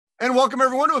And welcome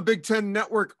everyone to a Big Ten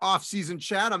Network off-season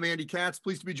chat. I'm Andy Katz,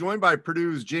 pleased to be joined by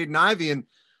Purdue's Jaden Ivey. And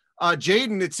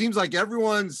Jaden, it seems like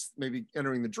everyone's maybe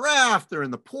entering the draft, they're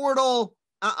in the portal.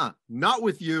 Not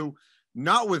with you,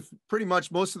 not with pretty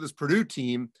much most of this Purdue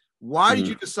team. Why did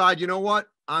you decide, you know what,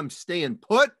 I'm staying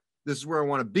put, this is where I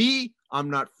want to be,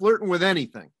 I'm not flirting with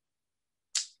anything?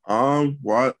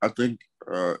 Well, I think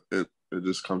it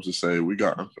just comes to say we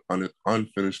got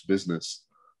unfinished business.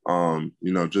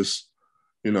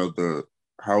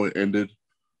 How it ended.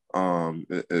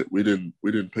 We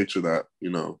didn't picture that,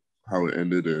 how it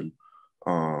ended. And,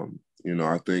 I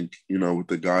think, with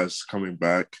the guys coming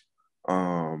back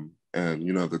and,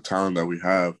 the talent that we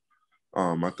have,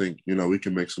 I think, we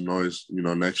can make some noise,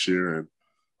 next year.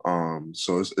 And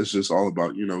so it's just all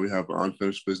about, we have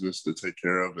unfinished business to take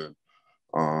care of. And,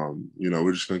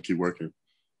 we're just going to keep working.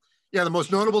 Yeah, the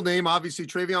most notable name, obviously,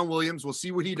 Travion Williams. We'll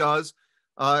see what he does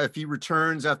if he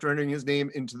returns after entering his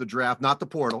name into the draft, not the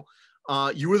portal.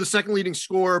 You were the second leading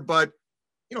scorer, but,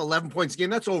 11 points a game,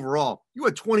 that's overall. You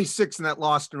had 26 in that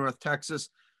loss to North Texas.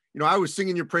 I was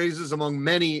singing your praises among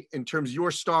many in terms of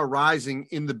your star rising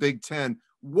in the Big Ten.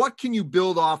 What can you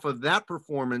build off of that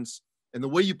performance and the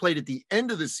way you played at the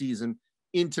end of the season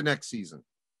into next season?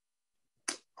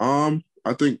 I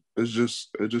think it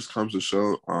just comes to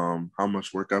show how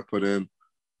much work I put in.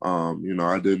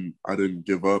 I didn't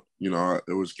give up.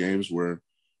 It was games where,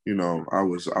 I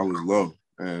was low,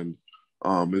 and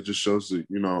it just shows that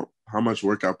how much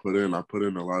work I put in. I put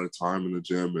in a lot of time in the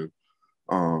gym,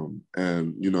 and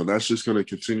that's just going to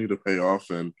continue to pay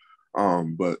off. And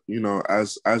but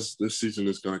as this season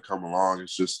is going to come along,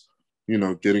 it's just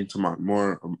getting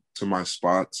to my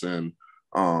spots, and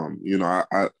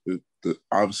obviously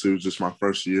it was just my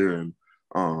first year, and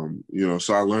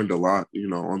so I learned a lot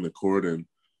on the court, and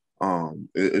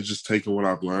it's just taking what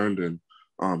I've learned and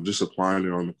just applying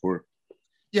it on the court.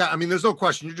 Yeah, I mean, there's no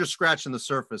question. You're just scratching the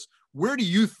surface. Where do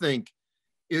you think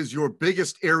is your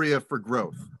biggest area for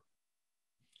growth?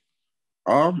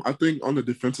 I think on the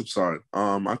defensive side,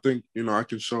 I think, I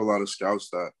can show a lot of scouts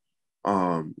that,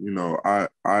 I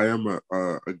am a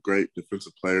great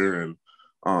defensive player, and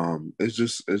it's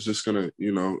just gonna,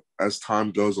 as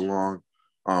time goes along,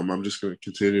 I'm just gonna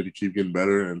continue to keep getting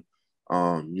better, and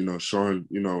showing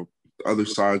the other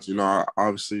sides.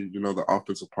 Obviously, the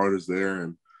offensive part is there,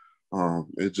 and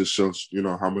it just shows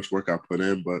how much work I put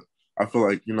in. But I feel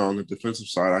like on the defensive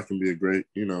side, I can be a great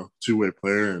two-way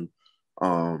player, and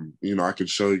I can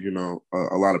show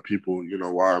a lot of people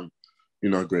why I'm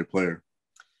a great player.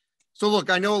 So look,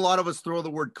 I know a lot of us throw the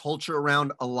word culture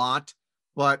around a lot,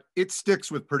 but it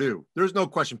sticks with Purdue. There's no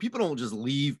question. People don't just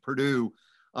leave Purdue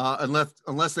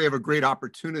unless they have a great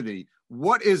opportunity.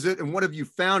 What is it, and what have you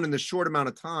found in this short amount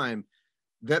of time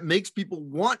that makes people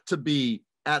want to be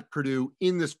at Purdue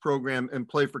in this program and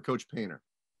play for Coach Painter?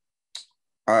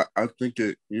 I think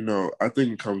it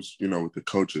comes, with the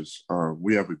coaches.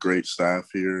 We have a great staff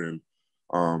here, and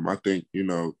I think,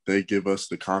 they give us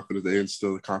the confidence, they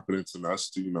instill the confidence in us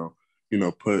to,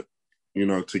 put,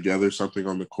 together something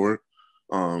on the court.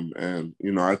 And,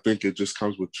 I think it just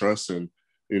comes with trust, and,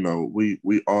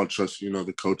 we all trust,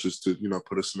 the coaches to,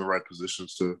 put us in the right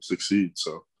positions to succeed.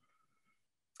 So,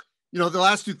 the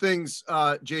last two things,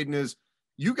 Jaden, is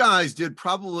you guys did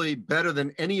probably better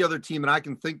than any other team that I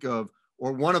can think of,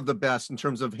 or one of the best in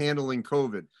terms of handling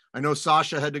COVID. I know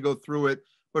Sasha had to go through it,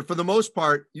 but for the most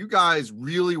part, you guys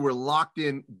really were locked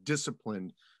in,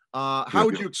 disciplined. How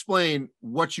would you explain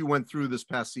what you went through this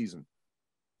past season?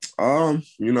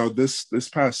 This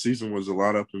past season was a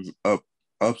lot of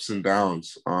ups and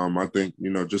downs. I think,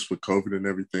 just with COVID and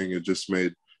everything, it just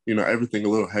made, everything a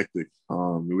little hectic.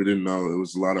 We didn't know, it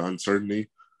was a lot of uncertainty,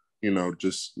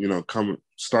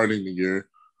 starting the year.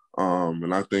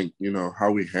 And I think,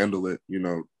 how we handle it,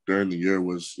 during the year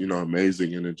was,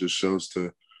 amazing. And it just shows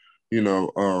to,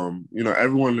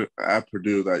 everyone at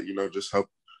Purdue that, just helped,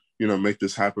 make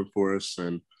this happen for us.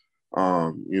 And,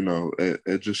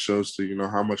 it just shows to,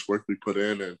 how much work we put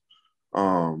in.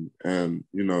 And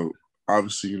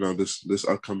obviously, this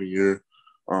upcoming year,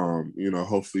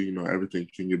 hopefully, everything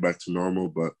can get back to normal.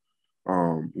 But,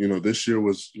 this year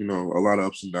was, a lot of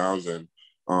ups and downs, and,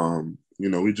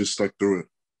 we just stuck through it.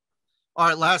 All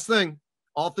right, last thing,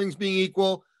 all things being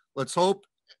equal, let's hope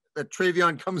that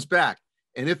Travion comes back.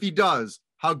 And if he does,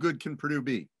 how good can Purdue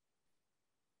be?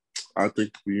 I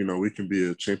think, we can be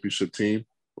a championship team.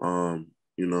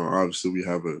 Obviously we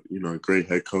have a great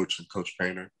head coach and Coach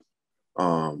Painter,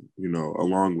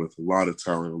 along with a lot of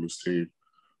talent on this team,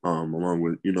 along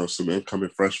with, some incoming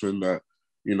freshmen that,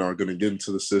 are going to get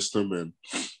into the system. And,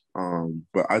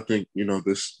 but I think,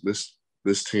 this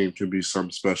this team can be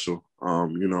something special.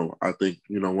 You know, I think,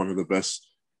 you know, one of the best,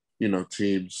 you know,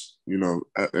 teams, you know,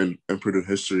 in Purdue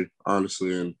history,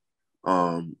 honestly. And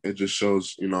it just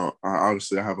shows, you know, I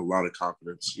have a lot of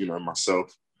confidence, you know, in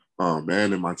myself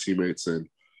and in my teammates. And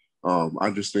I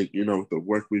just think, you know, with the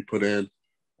work we put in,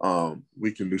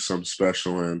 we can do something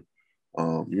special. And,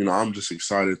 you know, I'm just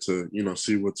excited to, you know,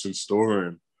 see what's in store,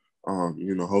 and,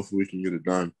 you know, hopefully we can get it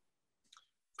done.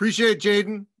 Appreciate it,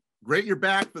 Jaden. Great you're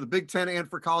back for the Big Ten and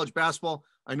for college basketball.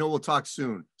 I know we'll talk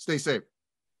soon. Stay safe.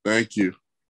 Thank you.